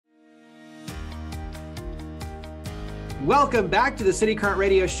Welcome back to the City Current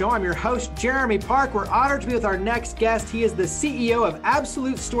Radio Show. I'm your host, Jeremy Park. We're honored to be with our next guest. He is the CEO of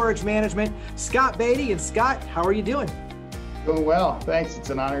Absolute Storage Management, Scott Beatty. And Scott, how are you doing? Doing well. Thanks.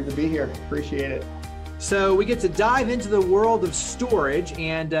 It's an honor to be here. Appreciate it. So we get to dive into the world of storage,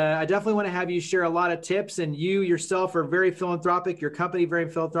 and I definitely want to have you share a lot of tips. And you yourself are very philanthropic, your company very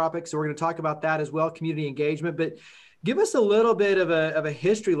philanthropic. So we're going to talk about that as well, community engagement. But give us a little bit of a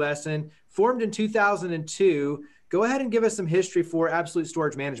history lesson. Formed in 2002. Go ahead and give us some history for Absolute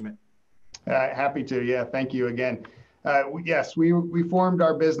Storage Management. Happy to. Yeah, thank you again. Yes, we formed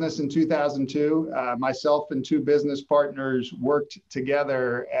our business in 2002. Myself and two business partners worked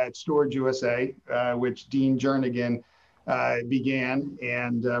together at Storage USA, which Dean Jernigan began,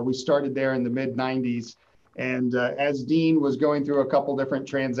 and we started there in the mid-90s. And as Dean was going through a couple different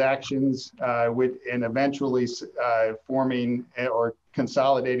transactions and eventually forming or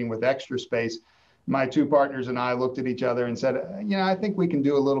consolidating with Extra Space, my two partners and I looked at each other and said, I think we can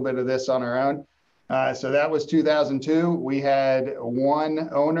do a little bit of this on our own. So that was 2002. We had one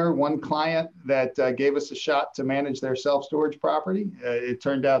owner, one client that gave us a shot to manage their self-storage property. It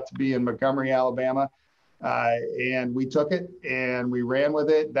turned out to be in Montgomery, Alabama. And we took it and we ran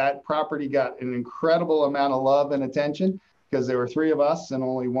with it. That property got an incredible amount of love and attention because there were three of us and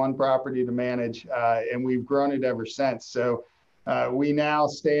only one property to manage. And we've grown it ever since. So we now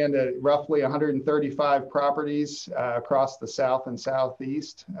stand at roughly 135 properties across the South and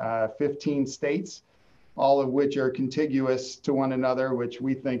Southeast, 15 states, all of which are contiguous to one another, which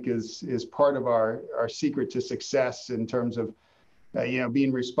we think is part of our secret to success in terms of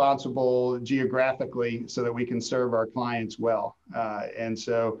being responsible geographically so that we can serve our clients well. And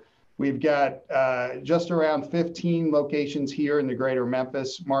so we've got just around 15 locations here in the greater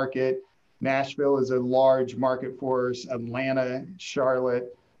Memphis market. Nashville is a large market for us, Atlanta,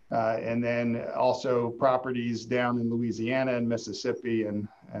 Charlotte, and then also properties down in Louisiana and Mississippi and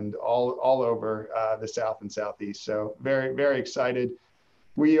all over the South and Southeast. So very, very excited.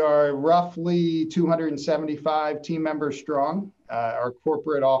 We are roughly 275 team members strong. Our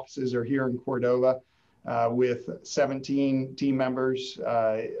corporate offices are here in Cordova with 17 team members.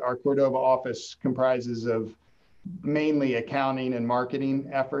 Our Cordova office comprises of mainly accounting and marketing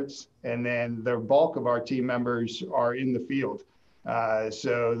efforts. And then the bulk of our team members are in the field.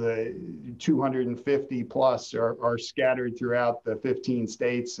 So the 250 plus are scattered throughout the 15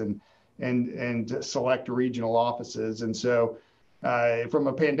 states and select regional offices. And so from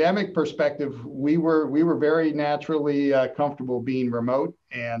a pandemic perspective, we were very naturally comfortable being remote.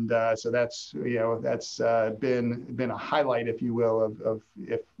 And so that's been a highlight, if you will, of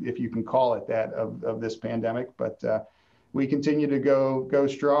if you can call it that, of this pandemic. But we continue to go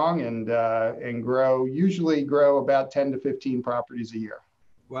strong and usually grow about 10 to 15 properties a year.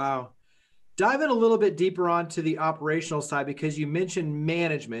 Wow. Dive in a little bit deeper onto the operational side, because you mentioned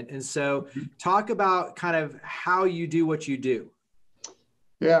management. And so talk about kind of how you do what you do.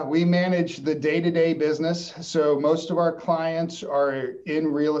 Yeah, we manage the day-to-day business. So most of our clients are in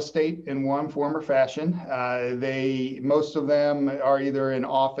real estate in one form or fashion. Most of them are either in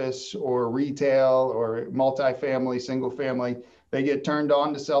office or retail or multifamily, single family. They get turned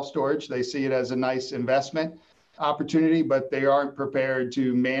on to self-storage. They see it as a nice investment opportunity, but they aren't prepared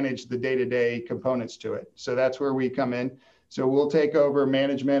to manage the day-to-day components to it. So that's where we come in. So we'll take over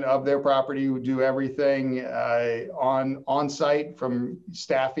management of their property. We do everything on site, from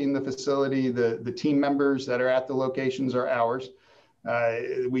staffing the facility. The team members that are at the locations are ours.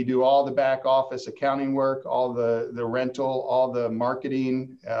 We do all the back office accounting work, all the rental, all the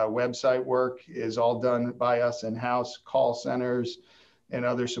marketing, website work is all done by us in-house, call centers, and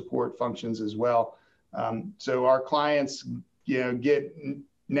other support functions as well. So our clients,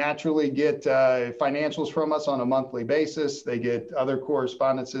 naturally get financials from us on a monthly basis. They get other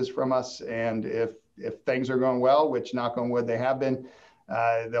correspondences from us. And if things are going well, which knock on wood they have been,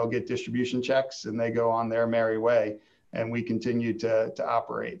 they'll get distribution checks and they go on their merry way. And we continue to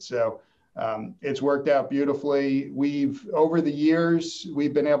operate. So it's worked out beautifully. Over the years,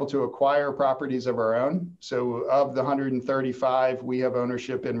 we've been able to acquire properties of our own. So of the 135, we have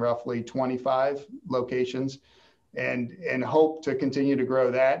ownership in roughly 25 locations. And hope to continue to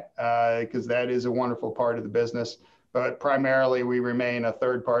grow that because that is a wonderful part of the business. But primarily, we remain a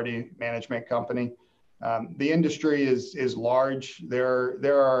third-party management company. The industry is large.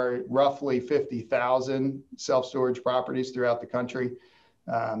 There are roughly 50,000 self-storage properties throughout the country,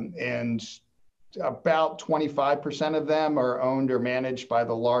 and about 25% of them are owned or managed by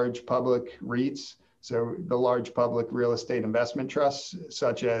the large public REITs. So the large public real estate investment trusts,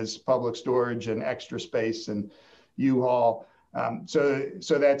 such as Public Storage and Extra Space and U-Haul.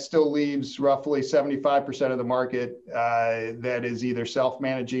 So that still leaves roughly 75% of the market that is either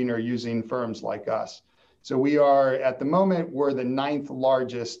self-managing or using firms like us. So we are, at the moment, we're the 9th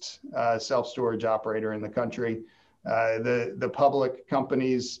largest self-storage operator in the country. The public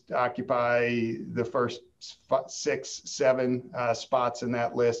companies occupy the first 6, 7 spots in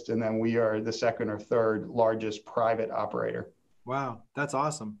that list, and then we are the 2nd or 3rd largest private operator. Wow, that's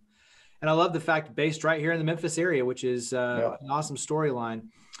awesome. And I love the fact based right here in the Memphis area, which is an awesome storyline.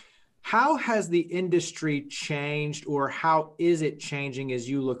 How has the industry changed, or how is it changing as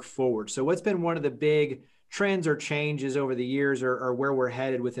you look forward? So what's been one of the big trends or changes over the years, or where we're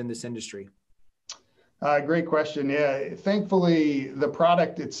headed within this industry? Great question. Yeah, thankfully, the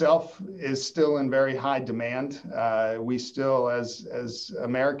product itself is still in very high demand. We still, as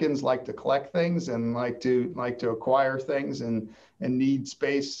Americans, like to collect things and like to acquire things and need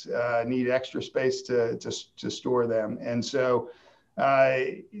space, need extra space to store them. And so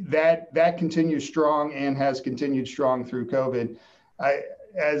that continues strong and has continued strong through COVID.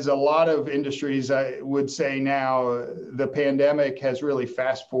 As a lot of industries, I would say now, the pandemic has really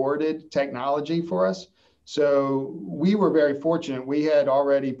fast forwarded technology for us. So we were very fortunate. We had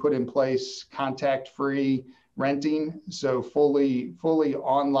already put in place contact-free renting, so fully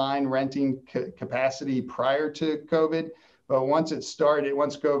online renting capacity prior to COVID. But once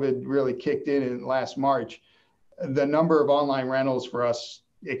COVID really kicked in last March, the number of online rentals for us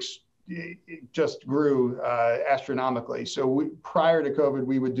it just grew astronomically. So prior to COVID,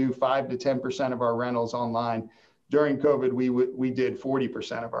 we would do 5 to 10% of our rentals online. During COVID, we did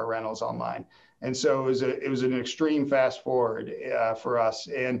 40% of our rentals online. And so it was an extreme fast forward for us.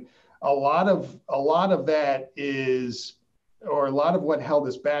 And a lot of that is, or a lot of what held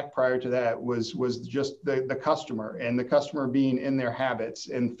us back prior to that was just the customer, and the customer being in their habits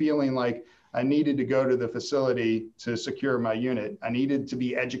and feeling like I needed to go to the facility to secure my unit. I needed to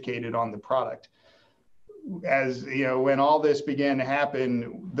be educated on the product. As you know, when all this began to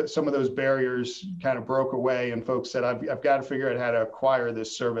happen, some of those barriers kind of broke away, and folks said, I've got to figure out how to acquire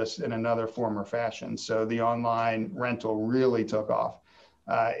this service in another form or fashion. So the online rental really took off.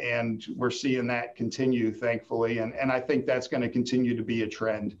 And we're seeing that continue, thankfully. And I think that's going to continue to be a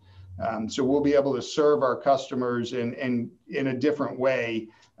trend. So we'll be able to serve our customers in a different way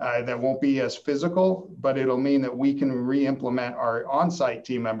that won't be as physical, but it'll mean that we can re-implement our on-site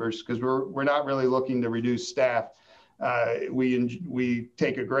team members, because we're not really looking to reduce staff. We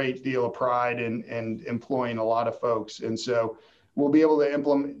take a great deal of pride in employing a lot of folks. And so we'll be able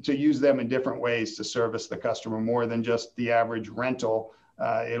to use them in different ways to service the customer more than just the average rental.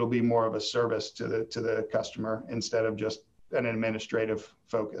 It'll be more of a service to the customer instead of just an administrative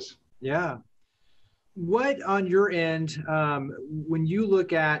focus. Yeah. What on your end, when you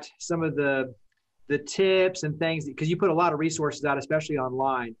look at some of the tips and things, because you put a lot of resources out, especially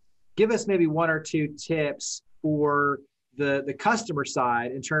online, give us maybe 1 or 2 tips for the customer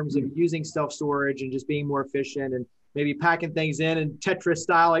side in terms of using self-storage and just being more efficient and maybe packing things in Tetris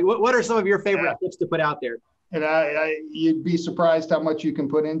style. Like what are some of your favorite tips to put out there? And you'd be surprised how much you can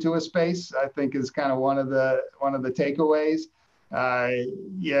put into a space, I think, is kind of one of the takeaways.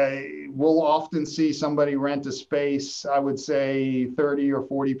 We'll often see somebody rent a space, I would say 30 or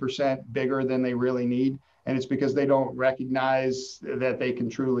 40% bigger than they really need. And it's because they don't recognize that they can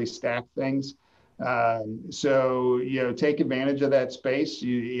truly stack things. So take advantage of that space.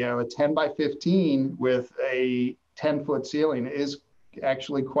 A 10 by 15 with a 10-foot ceiling is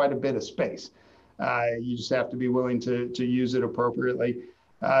actually quite a bit of space. You just have to be willing to use it appropriately.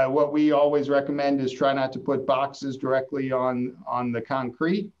 What we always recommend is try not to put boxes directly on the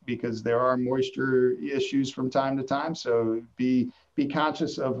concrete, because there are moisture issues from time to time. So be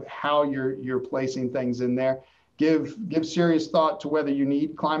conscious of how you're placing things in there. Give serious thought to whether you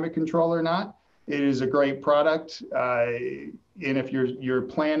need climate control or not. It is a great product, and if you're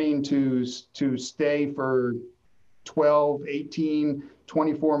planning to stay for 12, 18,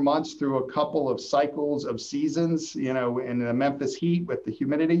 24 months through a couple of cycles of seasons, in the Memphis heat with the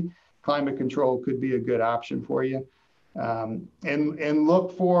humidity, climate control could be a good option for you. And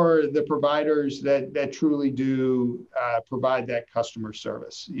look for the providers that truly do provide that customer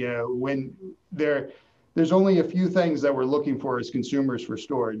service. When there's only a few things that we're looking for as consumers for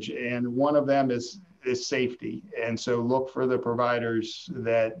storage, and one of them is safety. And so look for the providers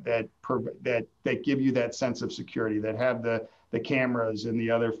that give you that sense of security, that have the cameras and the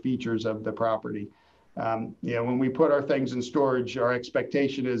other features of the property. When we put our things in storage, our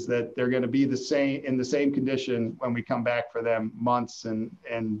expectation is that they're going to be in the same condition when we come back for them months and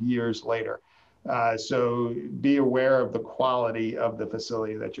years later. So be aware of the quality of the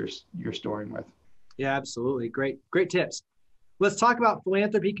facility that you're storing with. Yeah, absolutely. Great tips. Let's talk about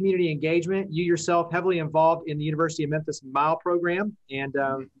philanthropy, community engagement. You yourself heavily involved in the University of Memphis MILE program, and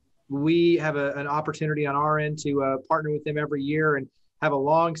we have an opportunity on our end to partner with them every year and have a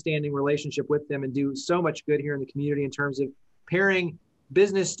long-standing relationship with them and do so much good here in the community in terms of pairing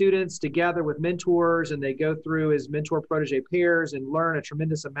business students together with mentors, and they go through as mentor protege pairs and learn a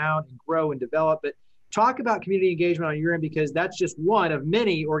tremendous amount and grow and develop. But talk about community engagement on your end, because that's just one of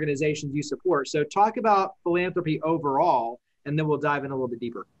many organizations you support. So talk about philanthropy overall, and then we'll dive in a little bit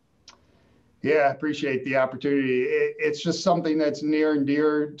deeper. Yeah, I appreciate the opportunity. It's just something that's near and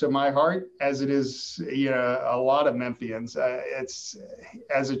dear to my heart, as it is, a lot of Memphians. It's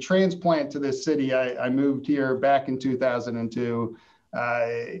as a transplant to this city, I moved here back in 2002.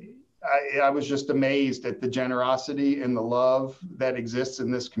 I was just amazed at the generosity and the love that exists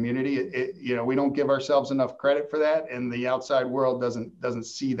in this community. We don't give ourselves enough credit for that, and the outside world doesn't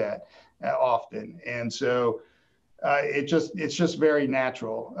see that often. And so it's just very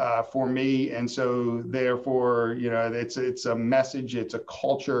natural for me. And so therefore, it's a message, it's a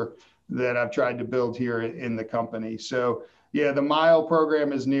culture that I've tried to build here in the company. So yeah, the MILE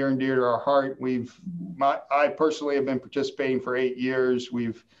program is near and dear to our heart. I personally have been participating for 8 years.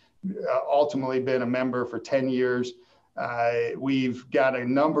 We've ultimately been a member for 10 years. We've got a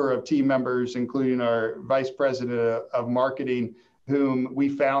number of team members, including our vice president of marketing, whom we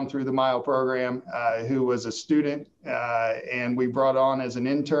found through the MILE program, who was a student, and we brought on as an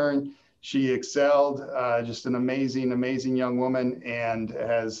intern. She excelled, just an amazing, amazing young woman, and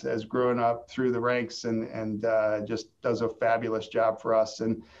has grown up through the ranks and just does a fabulous job for us.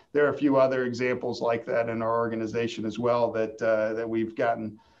 And there are a few other examples like that in our organization as well that we've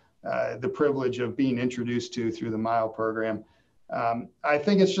gotten the privilege of being introduced to through the MILE program. I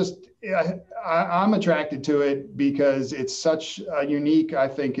think it's just, I'm attracted to it because it's such a unique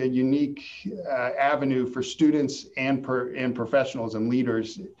avenue for students and professionals and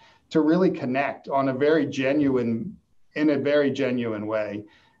leaders to really connect in a very genuine way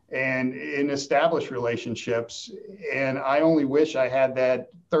and establish relationships. And I only wish I had that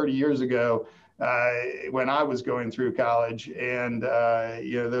 30 years ago when I was going through college, and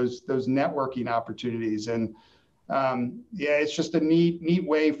those networking opportunities. And it's just a neat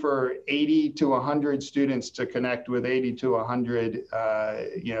way for 80 to 100 students to connect with 80 to 100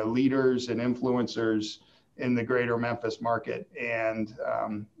 leaders and influencers in the greater Memphis market. And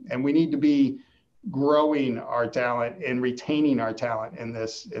we need to be growing our talent and retaining our talent in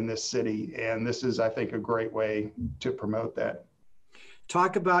this city. And this is, I think, a great way to promote that.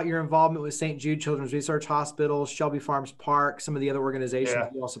 Talk about your involvement with St. Jude Children's Research Hospital, Shelby Farms Park, some of the other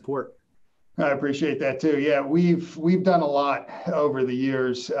organizations you all support. I appreciate that too. Yeah, we've done a lot over the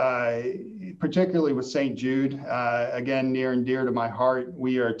years, particularly with St. Jude. Again, near and dear to my heart.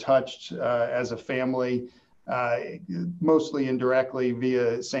 We are touched as a family, mostly indirectly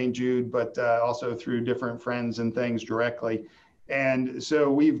via St. Jude, but also through different friends and things directly. And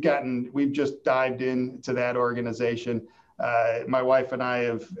so we've just dived into that organization. My wife and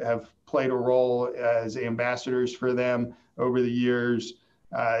I have played a role as ambassadors for them over the years.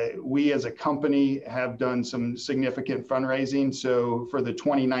 We as a company have done some significant fundraising. So for the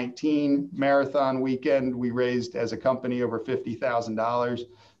 2019 marathon weekend, we raised as a company over $50,000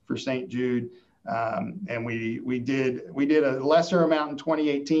 for St. Jude. And we did a lesser amount in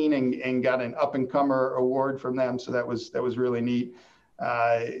 2018 and got an up and comer award from them. So that was really neat.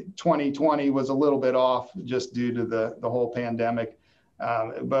 2020 was a little bit off just due to the whole pandemic.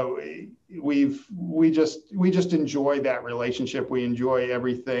 But we just enjoy that relationship. We enjoy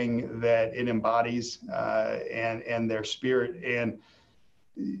everything that it embodies, and their spirit. And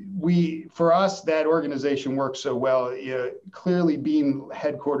for us, that organization works so well. Clearly being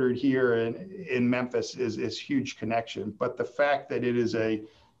headquartered here in Memphis is huge connection, but the fact that it is a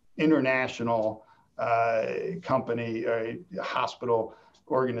international company, a hospital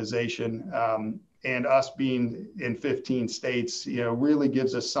organization, and us being in 15 states, really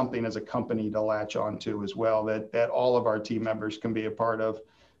gives us something as a company to latch on to as well, that all of our team members can be a part of.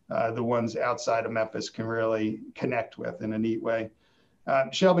 The ones outside of Memphis can really connect with in a neat way.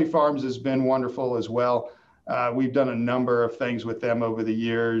 Shelby Farms has been wonderful as well. We've done a number of things with them over the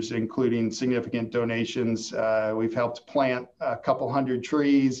years, including significant donations. We've helped plant a couple hundred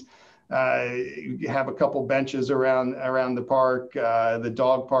trees, have a couple benches around the park. The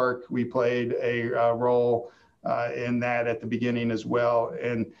dog park, we played a role in that at the beginning as well.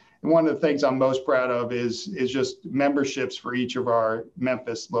 And one of the things I'm most proud of is just memberships for each of our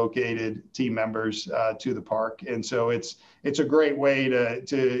Memphis located team members to the park. And so it's a great way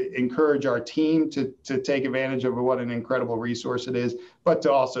to encourage our team to take advantage of what an incredible resource it is, but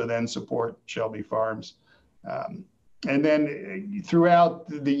to also then support Shelby Farms. And then throughout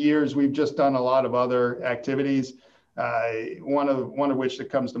the years, we've just done a lot of other activities. One of which that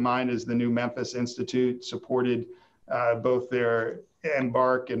comes to mind is the new Memphis Institute, supported both their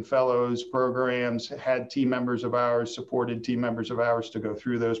Embark and Fellows programs, had team members of ours, supported team members of ours to go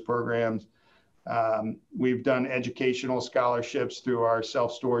through those programs. We've done educational scholarships through our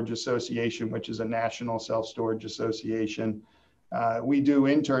Self-Storage Association, which is a national self-storage association. We do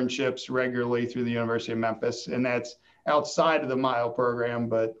internships regularly through the University of Memphis, and that's outside of the MILE program,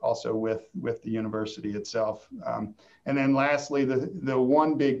 but also with the university itself. And then lastly, the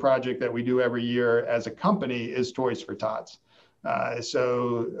one big project that we do every year as a company is Toys for Tots.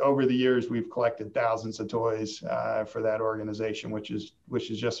 So over the years, we've collected thousands of toys for that organization, which is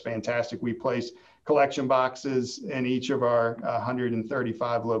just fantastic. We place collection boxes in each of our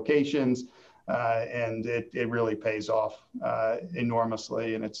 135 locations, and it really pays off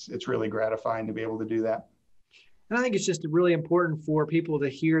enormously, and it's really gratifying to be able to do that. And I think it's just really important for people to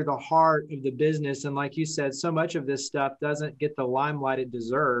hear the heart of the business. And like you said, so much of this stuff doesn't get the limelight it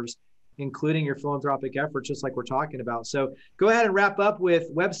deserves, including your philanthropic efforts, just like we're talking about. So go ahead and wrap up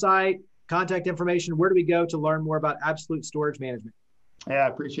with website, contact information. Where do we go to learn more about Absolute Storage Management? Yeah, I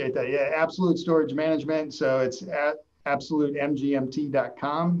appreciate that. Yeah, Absolute Storage Management. So it's at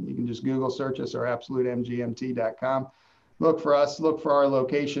absolutemgmt.com. You can just Google search us or absolutemgmt.com. Look for us, look for our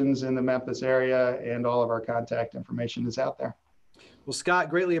locations in the Memphis area, and all of our contact information is out there. Well,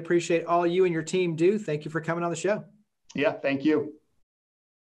 Scott, greatly appreciate all you and your team do. Thank you for coming on the show. Yeah, thank you.